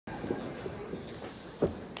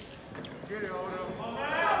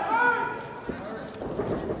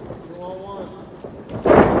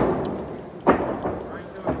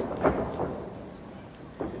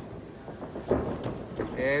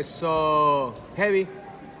Eso. Heavy.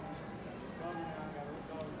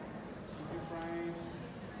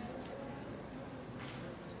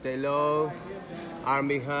 Stay low. Arm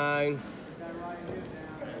behind.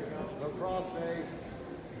 No crossface.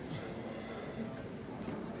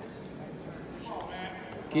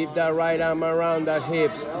 Keep that right arm around that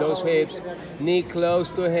hips, those hips. Knee close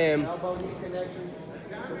to him. Elbow knee connection.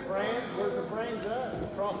 The frame, where's the frames at?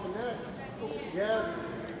 Across the neck. Yes.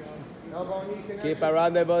 Elbow knee connection. Keep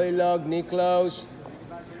around the body lock, knee close.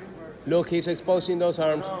 Look, he's exposing those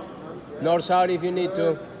arms. North-south if you need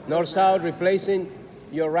to. North-south, replacing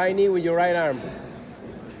your right knee with your right arm.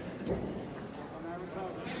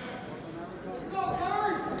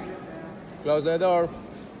 Close the door.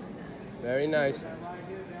 Very nice.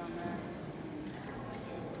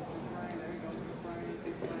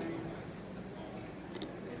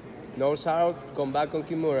 North-south, come back on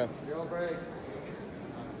Kimura.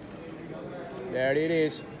 There it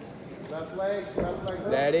is. Left leg hook.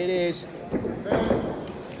 There it is.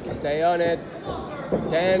 Stay on it.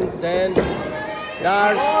 10, 10.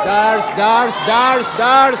 Darts, darts, darts, darts,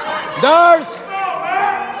 darts, darts.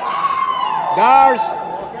 Darts.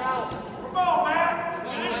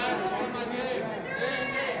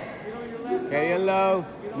 Heavy and low.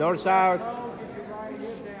 North-south.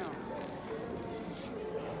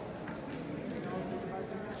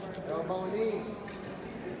 Elbow knee.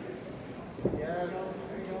 Yes.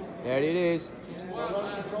 There it is.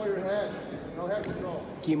 Don't control your head. No head control.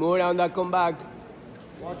 Kimura on that comeback.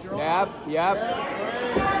 Watch your Yep, arms. yep. Yes,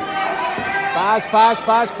 Pass, pass,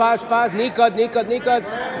 pass, pass, pass. Knee cut, knee cut, knee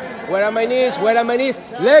cuts. Where are my knees? Where are my knees?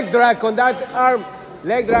 Leg drag on that arm.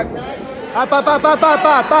 Leg drag. Up, up, up, up, up,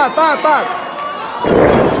 up, up, up, up.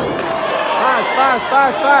 Pass, pass,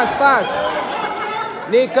 pass, pass, pass.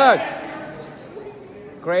 Knee cut.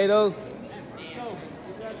 Cradle.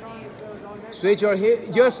 Switch your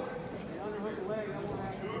hip. Just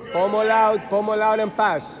pommel out and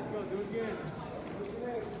pass.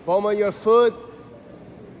 Pommel your foot.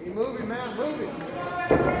 Keep moving, man, moving.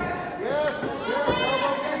 Yes, elbow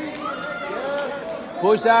knee. Yes.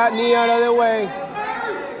 Push that knee out of the way.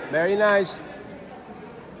 Very nice.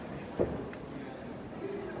 Get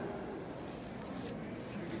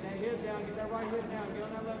that hip down, get that right hip down, get on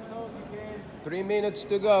that left toe if you can. 3 minutes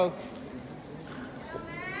to go.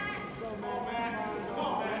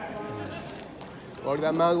 Work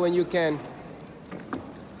that mount when you can.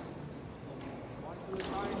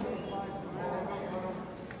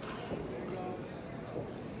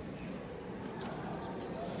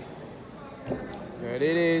 There it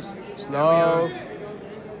is. Slow.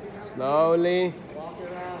 Slowly.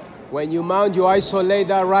 When you mount, you isolate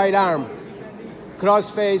that right arm.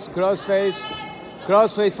 Cross face, cross face.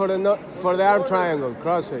 Cross face for the arm triangle.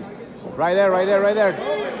 Cross face. Right there, right there, right there.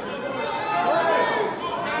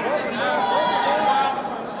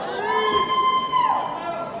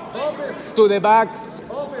 To the back.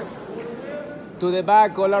 To the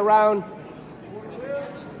back, all around.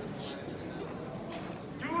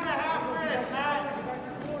 2.5 minutes, man.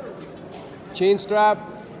 Chin strap.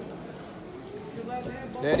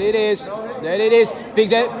 There it is. There it is.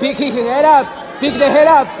 Pick his head up. Pick the head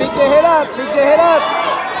up. Pick the head up. Pick the head up.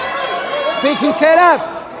 Pick his head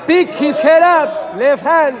up. Pick his head up. Left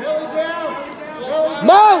hand.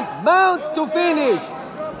 Mount. Mount to finish.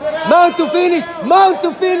 Mount to finish. Mount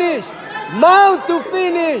to finish. Mount to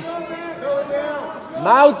finish.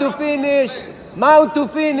 Mount to finish. Mount to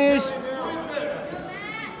finish.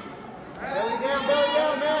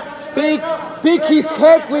 Pick his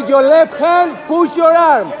head with your left hand. Push your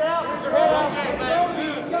arm.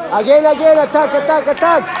 Again, again. Attack, attack,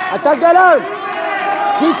 attack. Attack that arm.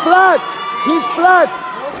 He's flat. He's flat.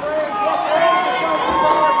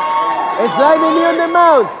 Slide the knee on the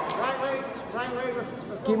mount.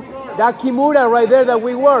 That Kimura right there that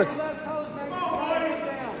we work.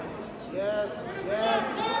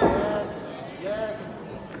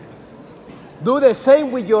 Do the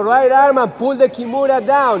same with your right arm and pull the Kimura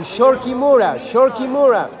down. Short Kimura, short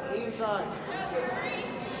Kimura.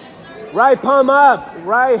 Right palm up,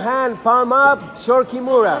 right hand palm up, short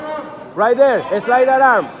Kimura. Right there, slide that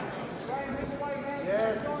arm.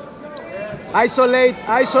 Isolate,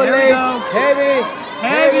 isolate, heavy,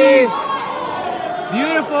 heavy.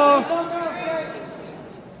 Beautiful.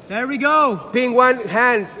 There we go. Pin one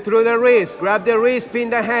hand through the wrist. Grab the wrist,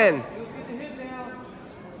 pin the hand.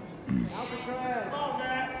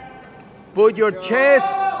 Put your chest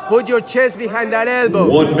Put your chest behind that elbow.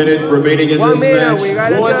 1 minute remaining in this match.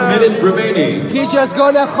 1 minute remaining. He's just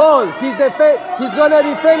gonna hold. He's gonna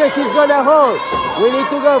defend and he's gonna hold. We need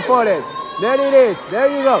to go for it. There it is. There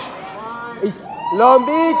you go. It's Long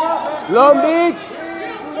Beach. Long Beach.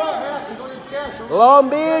 Long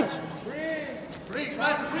Beach.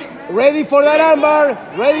 Ready for that armbar.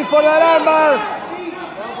 Ready for that armbar.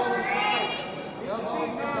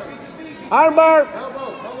 Armbar.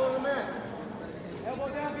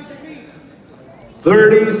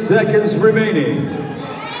 30 seconds remaining.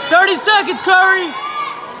 30 seconds, Curry.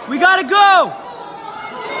 We gotta go.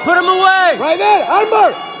 Put him away. Right there.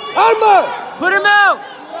 Armbar. Armbar. Put him out.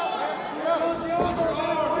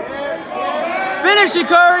 Finish it,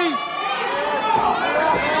 Curry.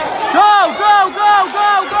 Go, go, go, go,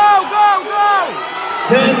 go, go, go.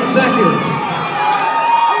 10 seconds.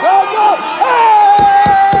 Go, go. Hey!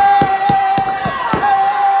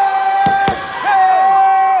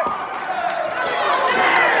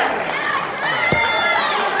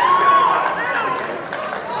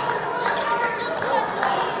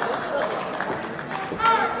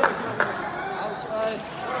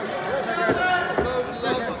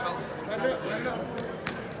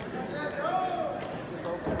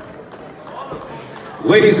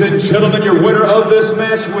 Ladies and gentlemen, your winner of this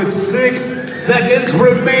match with 6 seconds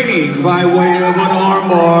remaining by way of an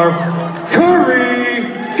armbar, Curry.